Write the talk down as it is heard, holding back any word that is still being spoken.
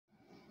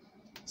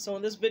So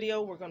in this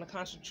video, we're going to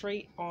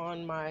concentrate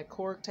on my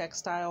Korg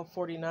Taktile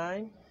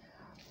 49.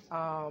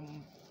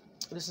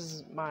 This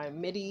is my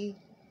MIDI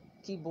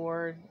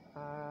keyboard.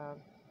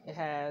 It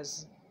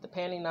has the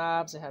panning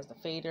knobs, it has the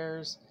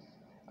faders.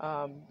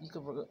 You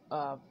can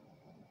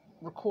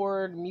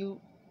record,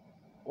 mute,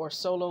 or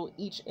solo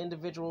each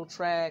individual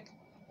track.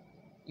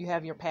 You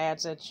have your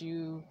pads that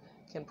you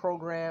can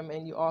program,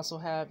 and you also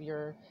have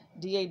your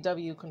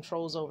DAW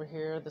controls over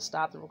here, the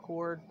stop, the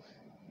record,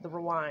 the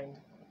rewind.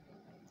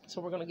 So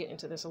we're going to get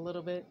into this a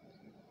little bit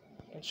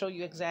and show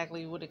you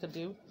exactly what it could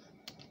do.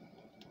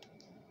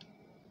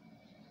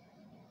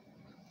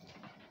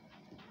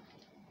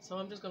 So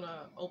I'm just going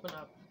to open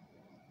up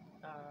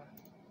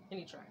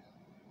any track.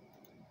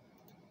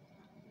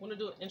 I'm going to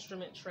do an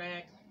instrument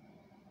track.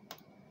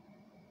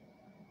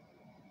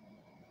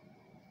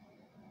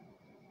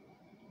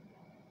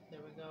 There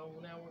we go.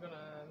 Now we're going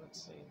to,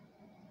 let's see.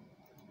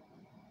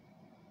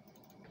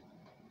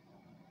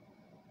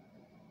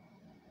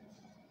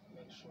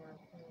 Make sure.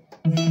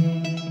 There you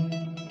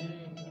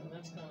go.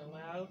 That's kind of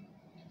loud.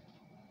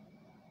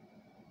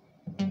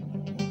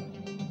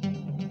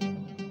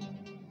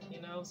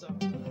 You know, so.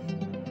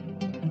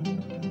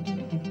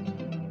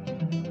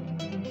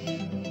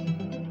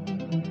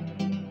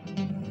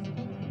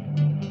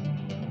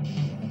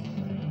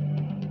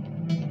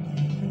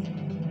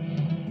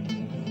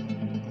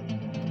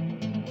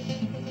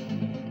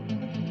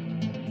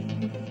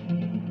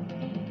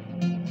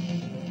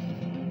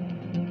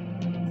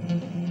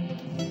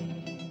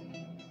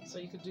 So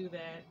you could do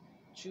that,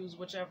 choose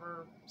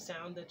whichever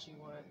sound that you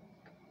want.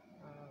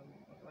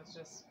 Let's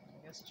just,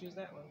 I guess, choose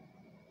that one.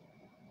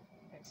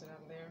 Exit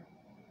out of there.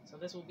 So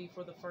this will be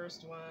for the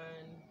first one.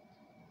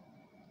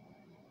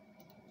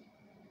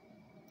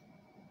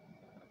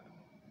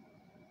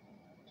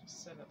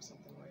 Just set up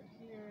something right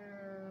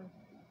here.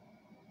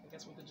 I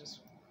guess we could just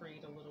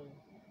create a little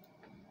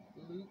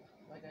loop,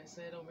 like I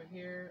said over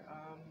here.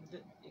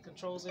 It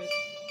controls it,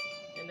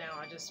 and now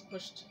I just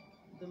pushed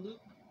the loop.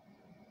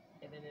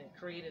 And then it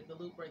created the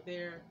loop right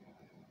there.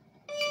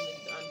 And then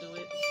to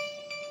undo it,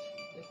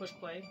 then push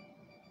play.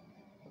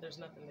 But there's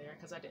nothing there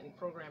because I didn't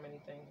program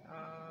anything.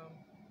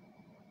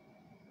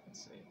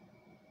 Let's see.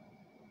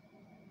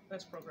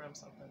 Let's program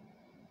something.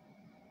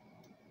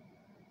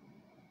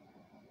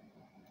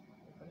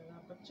 Open it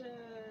up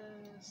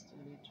just a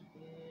little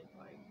bit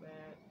like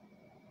that.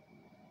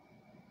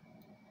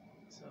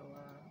 So,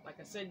 like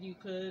I said, you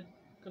could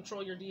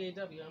control your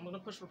DAW. I'm going to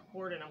push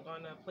record and I'm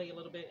going to play a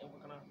little bit, and we're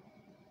going to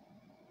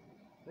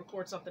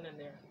record something in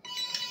there.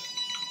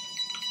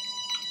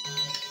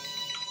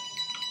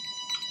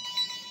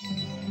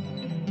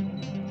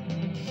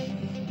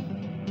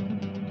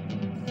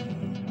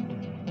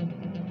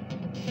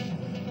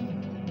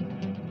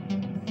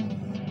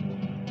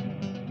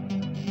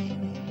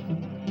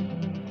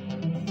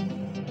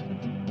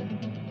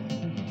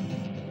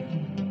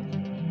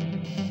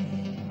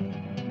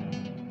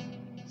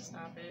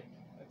 Stop it.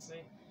 Let's see.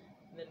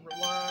 And then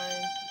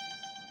rewind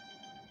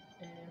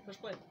and push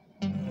play.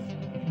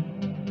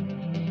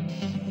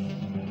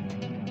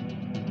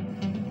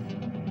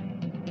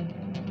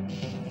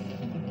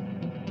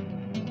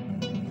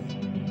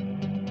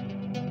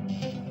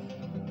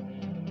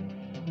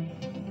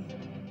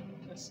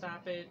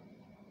 Stop it.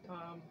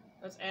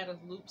 Let's add a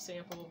loop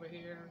sample over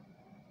here,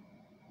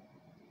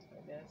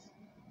 I guess.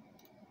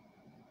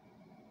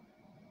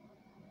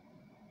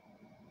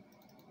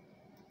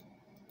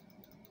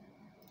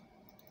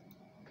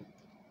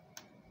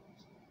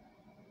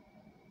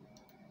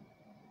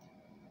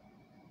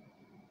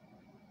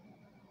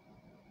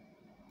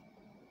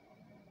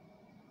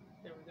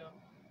 There we go.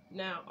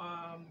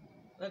 Now,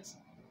 let's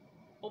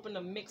open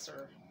the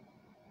mixer.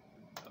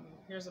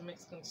 Here's a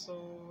mix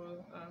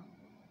console.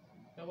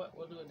 You know what?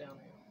 We'll do it down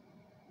here.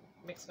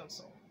 Mix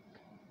console.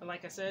 And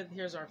like I said,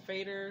 here's our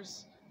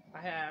faders. I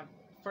have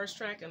first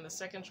track and the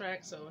second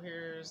track. So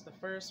here's the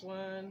first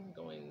one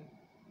going,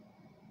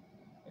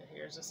 and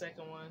here's the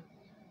second one.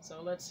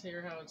 So let's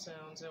hear how it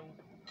sounds, and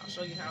I'll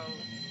show you how.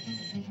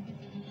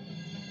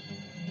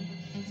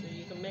 So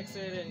you can mix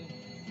it, and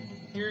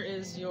here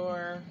is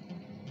your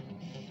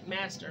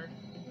master.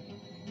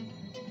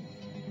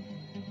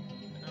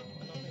 I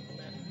don't think the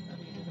master. How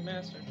do you do the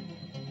master?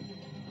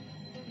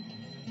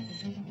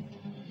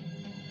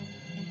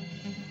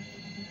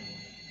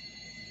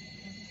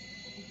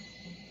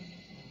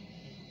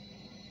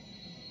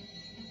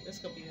 This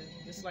could be,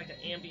 this is like an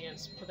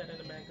ambience. Put that in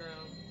the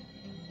background.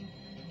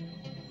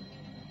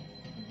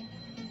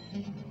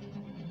 You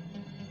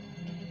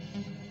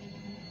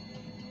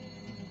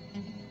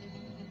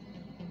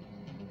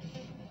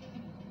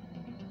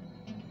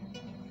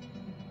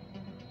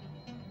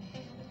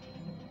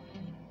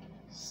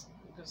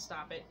can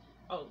stop it.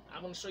 Oh,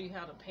 I'm going to show you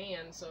how to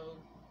pan. So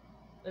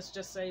let's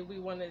just say we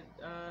wanted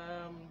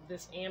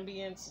this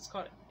ambience. It's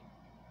called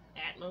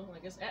Atmo, I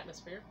guess,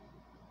 atmosphere.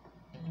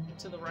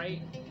 To the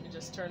right, you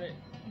just turn it,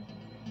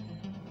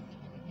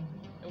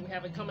 and we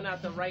have it coming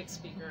out the right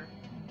speaker,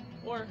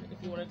 or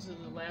if you want it to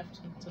the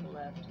left, to the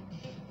left.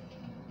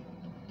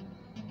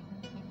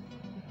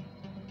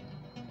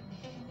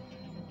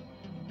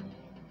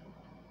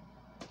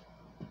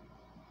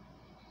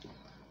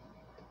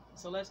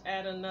 So let's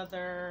add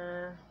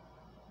another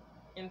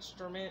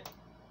instrument.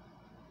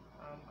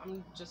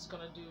 I'm just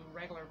gonna do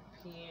regular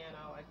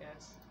piano, I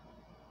guess.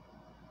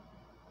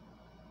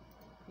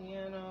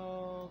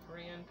 Piano,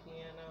 grand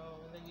piano,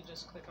 and then you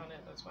just click on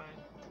it, that's fine.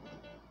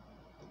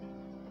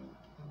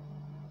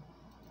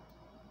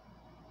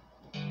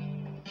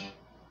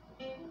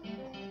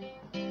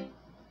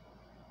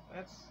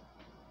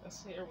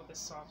 Let's hear what the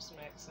soft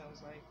smack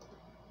sounds like.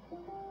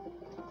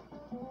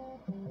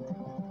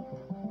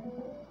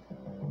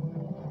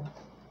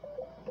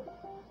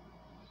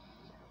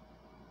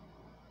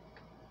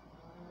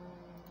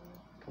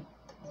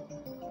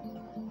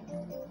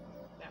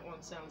 That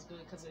one sounds good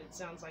because it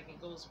sounds like it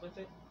goes with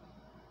it.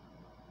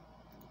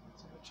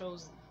 So we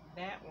chose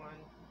that one.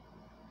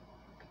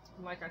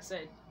 Like I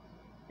said,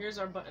 here's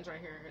our buttons right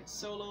here. It's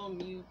solo,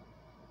 mute,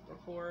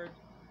 record.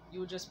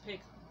 You would just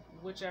pick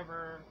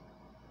whichever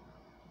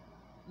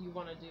you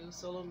want to do,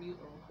 solo, mute,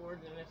 or record.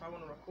 And if I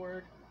want to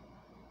record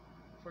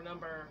for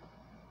number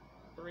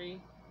 3,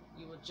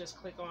 you would just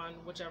click on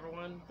whichever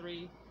one,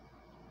 3,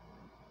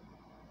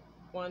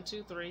 1,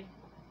 2, 3,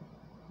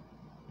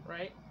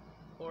 right?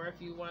 Or if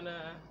you want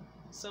to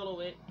solo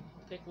it,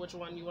 pick which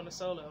one you want to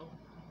solo,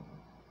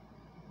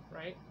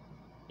 right?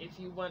 If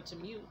you want to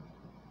mute,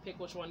 pick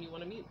which one you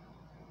want to mute.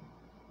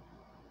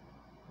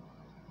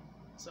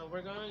 So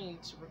we're going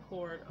to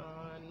record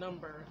on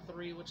number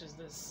 3, which is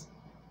this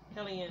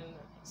Hellion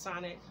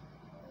Sonic.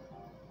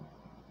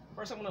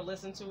 First I'm going to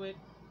listen to it.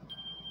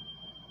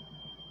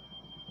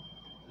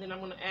 Then I'm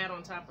going to add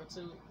on top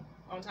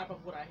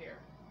of what I hear,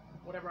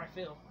 whatever I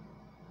feel.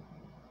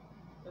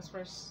 Let's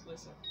first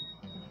listen.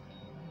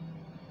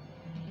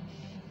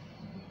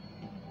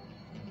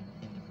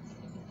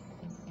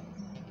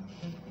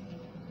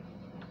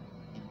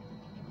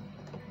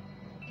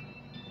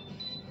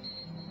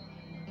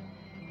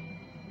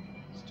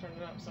 Let's turn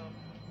it up some.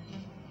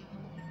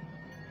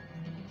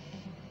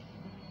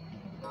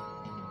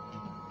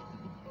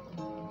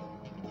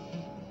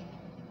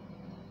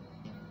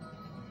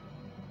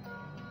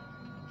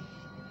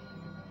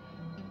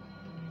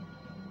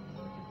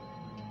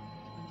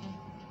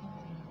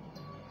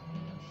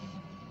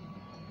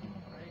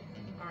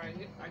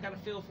 Alright, I got a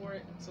feel for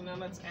it, so now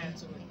let's add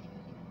to it.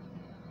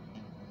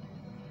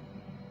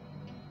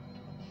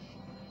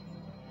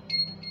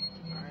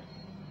 Alright.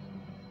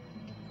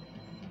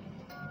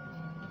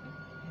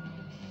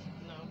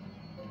 No.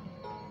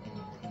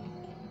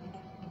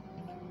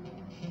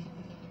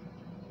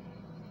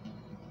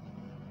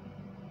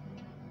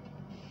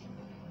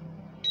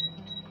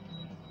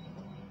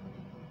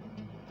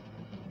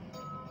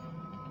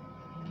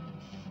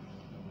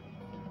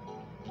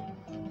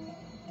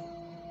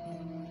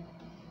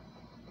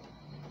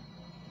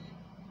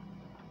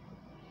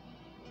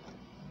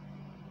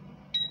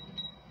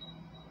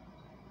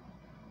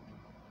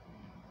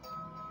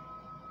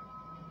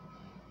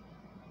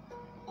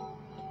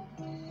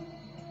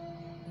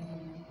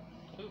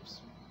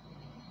 Oops.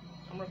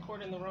 I'm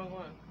recording the wrong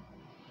one.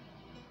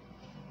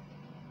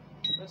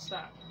 Let's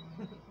stop.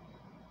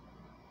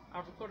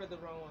 I've recorded the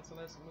wrong one, so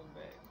let's move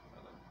back.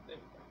 There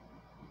we go.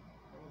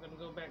 And we're gonna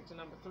go back to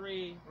number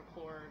 3,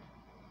 record.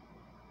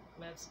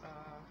 Let's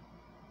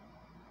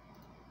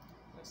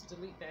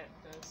delete that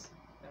because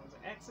that was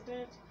an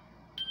accident.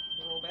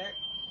 Roll back.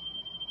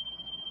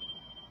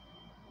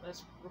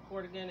 Let's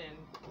record again, and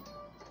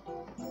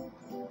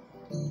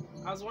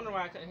I was wondering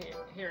why I couldn't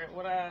hear it.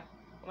 When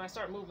I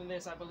start moving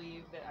this, I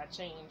believe that I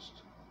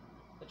changed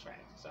the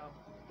track. So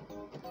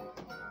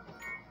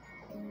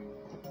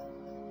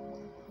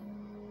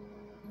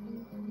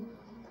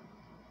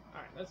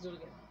alright, let's do it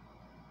again.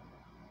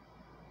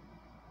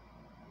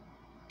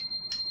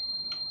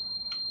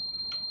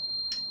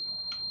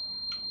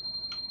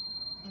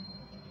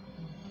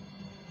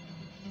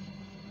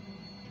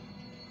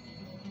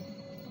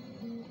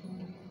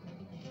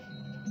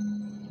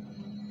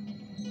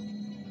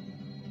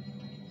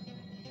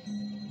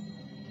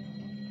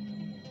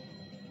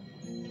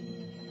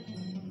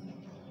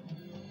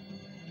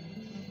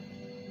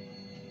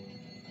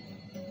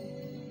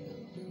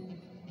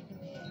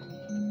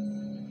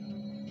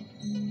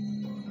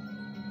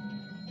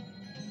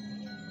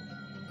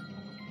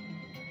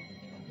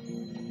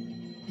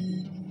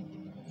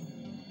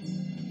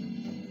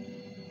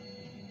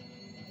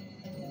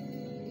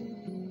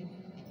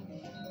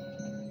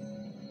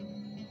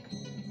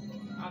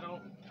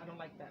 I don't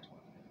like that one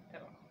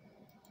at all.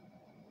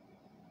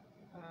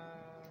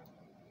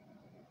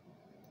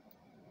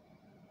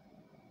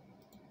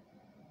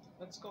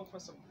 Let's go for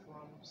some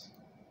drums.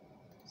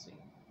 Let's see,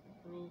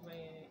 Groove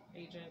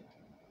Agent.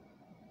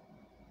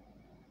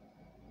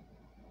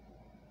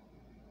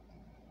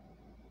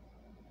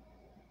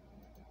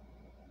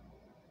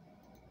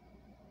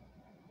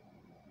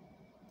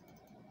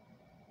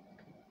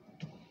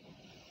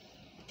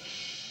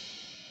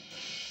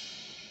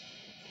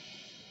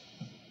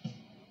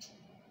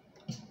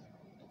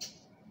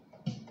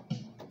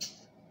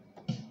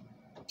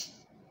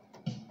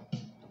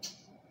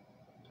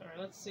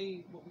 Let's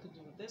see what we can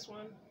do with this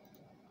one.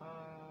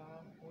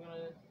 We're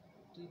gonna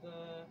do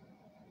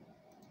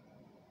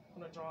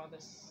I'm gonna draw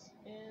this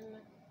in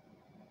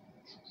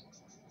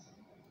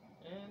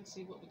and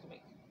see what we can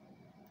make.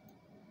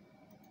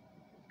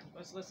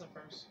 Let's listen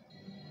first.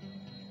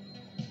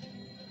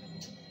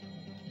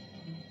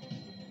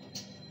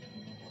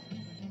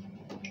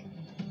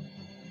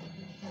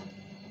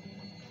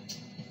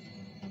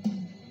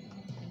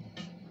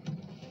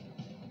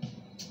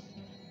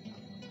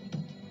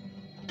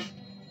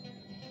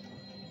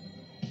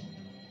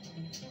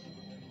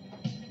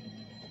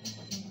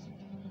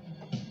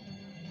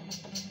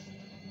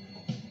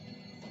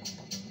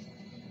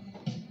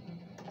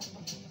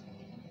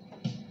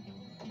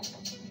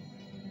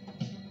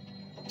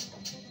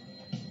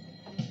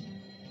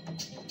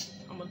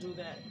 I'm gonna do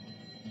that.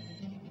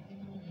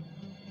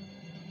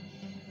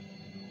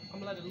 I'm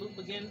gonna let it loop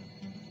again,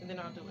 and then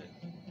I'll do it.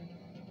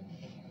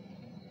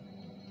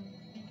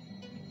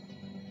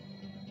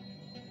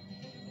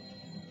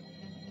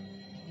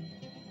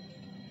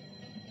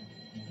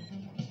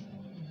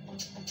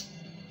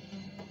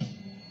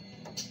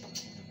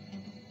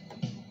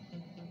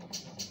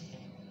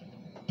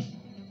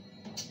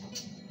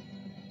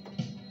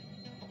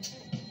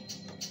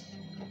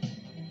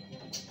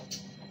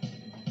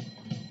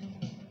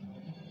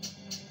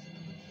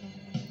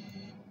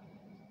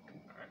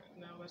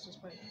 Let's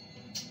just play.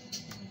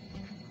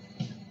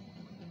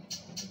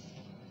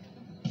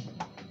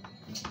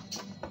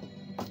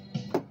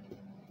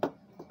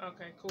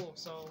 Okay, cool.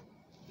 So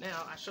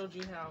now I showed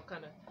you how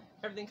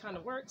everything kind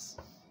of works.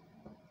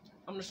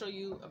 I'm going to show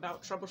you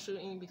about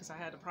troubleshooting because I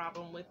had a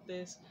problem with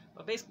this.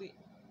 But basically,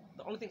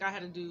 the only thing I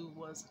had to do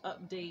was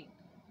update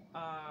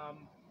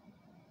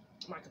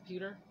my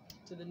computer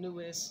to the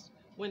newest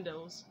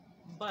Windows.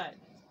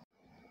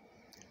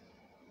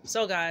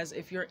 So guys,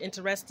 if you're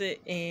interested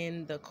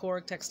in the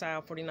Korg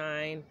Taktile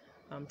 49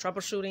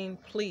 troubleshooting,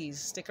 please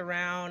stick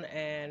around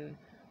and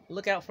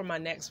look out for my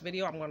next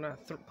video. I'm going to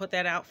put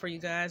that out for you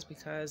guys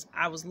because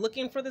I was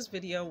looking for this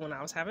video when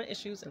I was having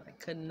issues and I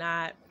could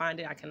not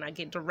find it. I cannot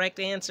get direct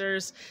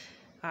answers.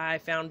 I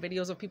found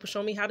videos of people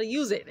showing me how to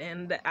use it,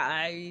 and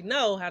I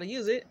know how to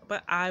use it,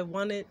 but I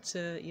wanted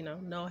to,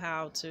 know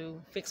how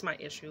to fix my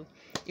issue.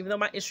 Even though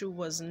my issue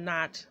was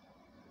not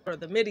for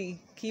the MIDI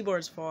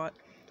keyboard's fault,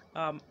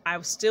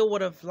 I still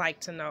would have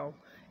liked to know,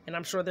 and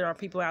I'm sure there are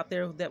people out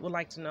there that would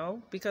like to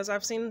know because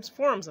I've seen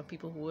forums of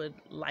people who would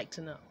like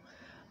to know.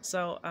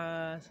 So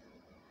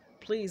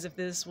please, if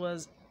this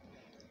was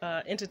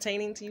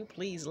entertaining to you,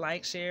 please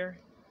like, share,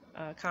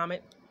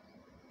 comment,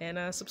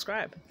 and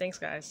subscribe. Thanks,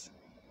 guys.